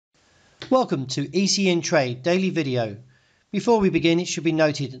Welcome to ECNTRADE Daily Video. Before we begin, it should be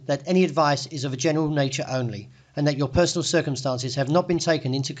noted that any advice is of a general nature only and that your personal circumstances have not been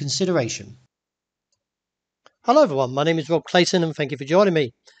taken into consideration. Hello everyone, my name is Rob Clayton and thank you for joining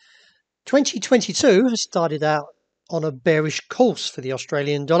me. 2022 has started out on a bearish course for the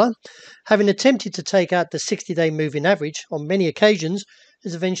Australian dollar. Having attempted to take out the 60-day moving average on many occasions,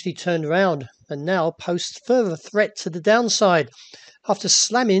 has eventually turned around and now posts further threat to the downside. After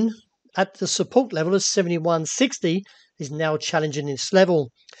slamming at the support level of 71.60, is now challenging this level.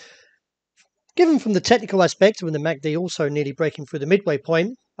 Given from the technical aspect, with the MACD also nearly breaking through the midway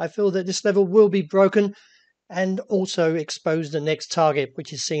point, I feel that this level will be broken and also expose the next target,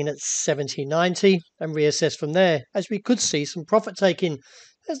 which is seen at 70.90, and reassess from there, as we could see some profit taking.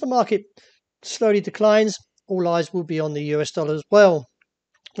 As the market slowly declines, all eyes will be on the US dollar as well,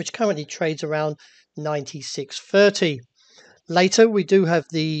 which currently trades around 96.30. Later, we do have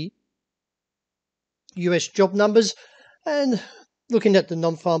the US job numbers, and looking at the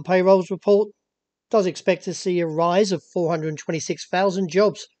non-farm payrolls report, does expect to see a rise of 426,000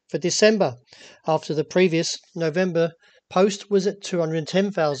 jobs for December, after the previous November post was at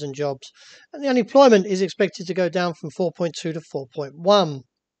 210,000 jobs, and the unemployment is expected to go down from 4.2 to 4.1.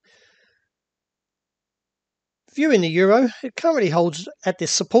 Viewing the euro, it currently holds at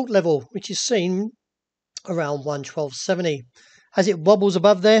this support level, which is seen around 112.70. As it wobbles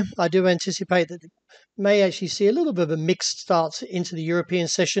above there, I do anticipate that it may actually see a little bit of a mixed start into the European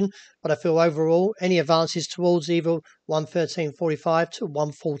session, but I feel overall any advances towards either 113.45 to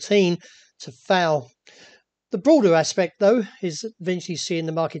 114 to fail. The broader aspect, though, is eventually seeing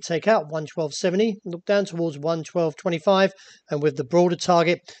the market take out 112.70, look down towards 112.25, and with the broader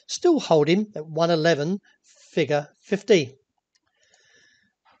target still holding at 111 figure 50.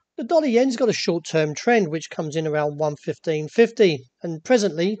 The dollar yen's got a short-term trend which comes in around 115.50 and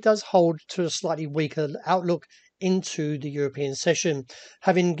presently does hold to a slightly weaker outlook into the European session.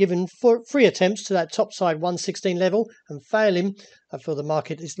 Having given 3 attempts to that topside 116 level and failing, I feel the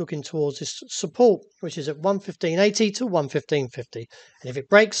market is looking towards this support, which is at 115.80 to 115.50. And if it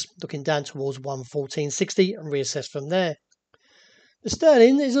breaks, looking down towards 114.60 and reassess from there. The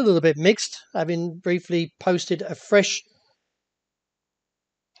sterling is a little bit mixed, having briefly posted a fresh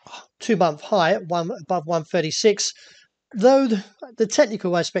 2-month high at above 136, though the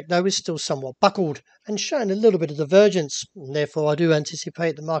technical aspect though is still somewhat buckled and showing a little bit of divergence, and therefore I do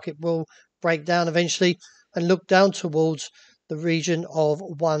anticipate the market will break down eventually and look down towards the region of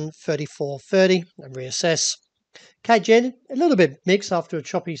 134.30 and reassess. CAD yen a little bit mixed after a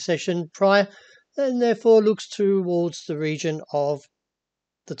choppy session prior, and therefore looks towards the region of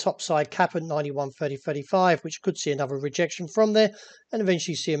the top side cap at 91.30.35, which could see another rejection from there and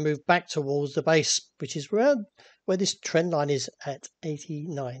eventually see a move back towards the base, which is around where this trend line is at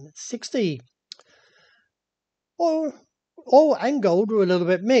 89.60. Oil and gold were a little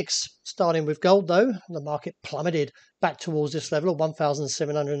bit mixed. Starting with gold though, the market plummeted back towards this level of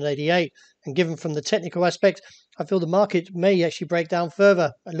 1,788, and given from the technical aspect, I feel the market may actually break down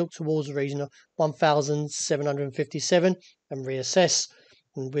further and look towards the region of 1,757 and reassess.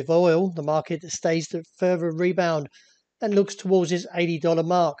 And with oil, the market stays to further rebound and looks towards its $80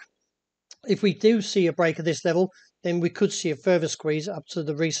 mark. If we do see a break of this level, then we could see a further squeeze up to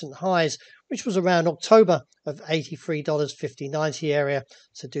the recent highs, which was around October of $83.50-90 area.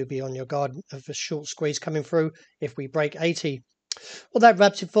 So do be on your guard of a short squeeze coming through if we break 80. Well, that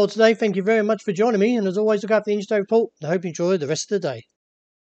wraps it for today. Thank you very much for joining me. And as always, look out for the intraday report. I hope you enjoy the rest of the day.